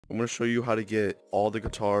I'm going to show you how to get all the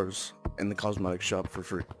guitars in the cosmetic shop for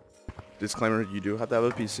free. Disclaimer, you do have to have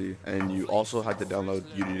a PC, and you also have to download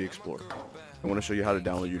Unity Explorer. I want to show you how to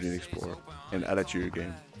download Unity Explorer and add it to your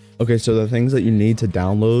game. Okay, so the things that you need to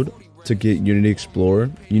download to get Unity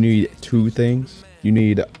Explorer, you need two things. You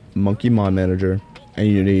need Monkey Mod Manager, and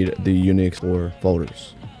you need the Unity Explorer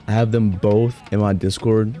folders. I have them both in my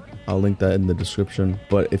Discord. I'll link that in the description.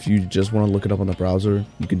 But if you just want to look it up on the browser,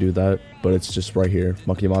 you can do that. But it's just right here,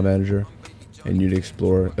 Monkey Mod Manager and Unity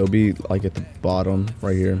Explorer. It'll be like at the bottom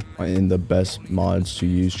right here in the best mods to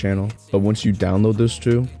use channel. But once you download those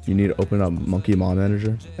two, you need to open up Monkey Mod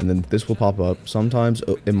Manager, and then this will pop up. Sometimes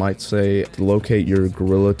it might say to locate your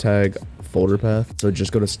Gorilla Tag folder path. So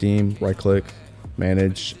just go to Steam, right click,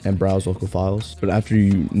 manage, and browse local files. But after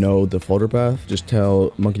you know the folder path, just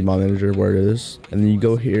tell Monkey Mod Manager where it is, and then you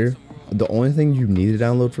go here. The only thing you need to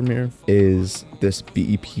download from here is this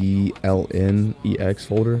BEPLNEX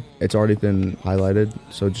folder. It's already been highlighted,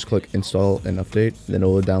 so just click install and update, then it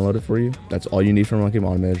will download it for you. That's all you need from Monkey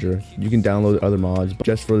Mod Manager. You can download other mods, but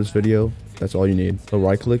just for this video, that's all you need. So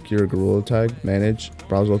right click your Gorilla Tag, manage,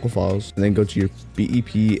 browse local files, and then go to your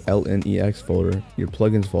BEPLNEX folder, your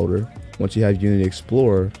plugins folder. Once you have Unity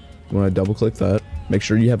Explorer, you want to double click that. Make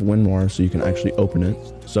sure you have WinRAR so you can actually open it.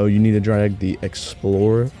 So you need to drag the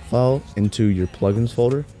Explorer file into your plugins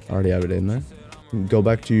folder. I already have it in there. Go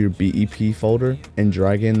back to your BEP folder and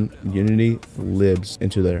drag in Unity libs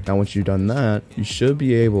into there. Now once you've done that, you should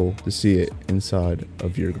be able to see it inside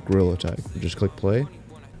of your Gorilla Tag. Just click play,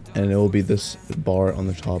 and it will be this bar on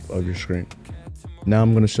the top of your screen. Now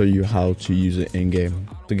I'm going to show you how to use it in-game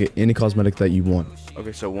to get any cosmetic that you want.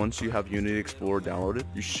 Okay, so once you have Unity Explorer downloaded,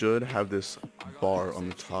 you should have this bar on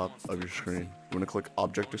the top of your screen. You want to click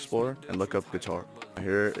Object Explorer and look up guitar.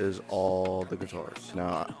 Here is all the guitars.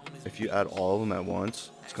 Now, if you add all of them at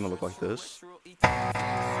once, it's going to look like this. And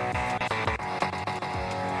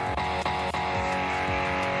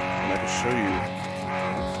I can show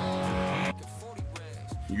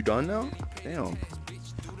you. You done now? Damn.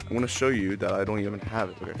 I'm going to show you that I don't even have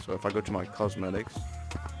it. Okay, so if I go to my cosmetics,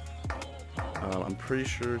 I'm pretty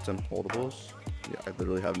sure it's unholdables. Yeah, I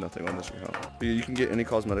literally have nothing on this account. But you can get any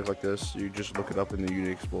cosmetic like this. You just look it up in the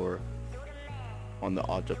Unity Explorer, on the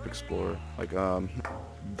Object Explorer, like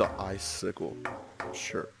the icicle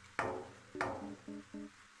shirt.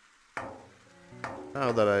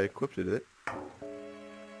 Now that I equipped it,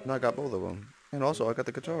 now I got both of them, and also I got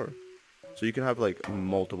the guitar. So you can have like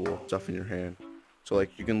multiple stuff in your hand. So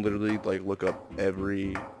like you can literally like look up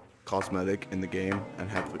every cosmetic in the game and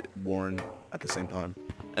have it worn at the same time.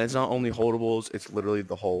 And it's not only holdables, it's literally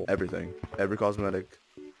the whole everything. Every cosmetic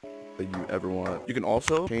that you ever want. You can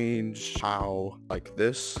also change how, like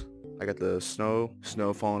this, I got the snow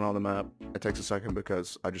falling on the map. It takes a second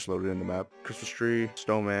because I just loaded in the map. Christmas tree,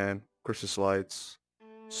 snowman, Christmas lights,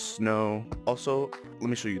 snow. Also, let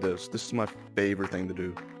me show you this. This is my favorite thing to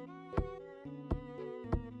do.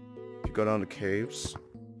 If you go down to caves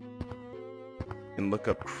and look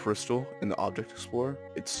up crystal in the Object Explorer,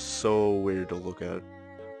 it's so weird to look at.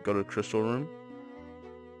 Go to crystal room.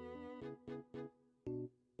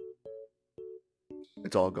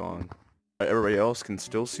 It's all gone. Everybody else can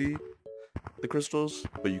still see the crystals,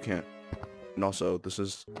 but you can't. And also, this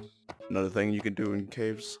is another thing you can do in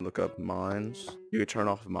caves. Look up mines. You can turn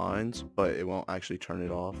off mines, but it won't actually turn it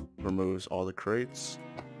off. Removes all the crates,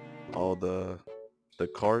 all the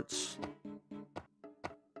carts.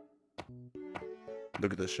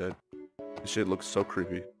 Look at this shit. This shit looks so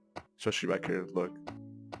creepy. Especially back here. Look.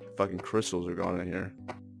 Fucking crystals are gone in here.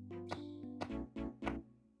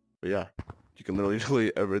 But yeah. You can literally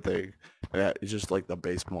delete everything. Yeah, it's just like the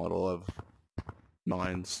base model of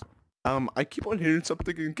mines. I keep on hearing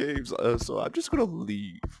something in caves, so I'm just gonna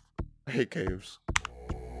leave. I hate caves.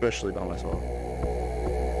 Especially by myself.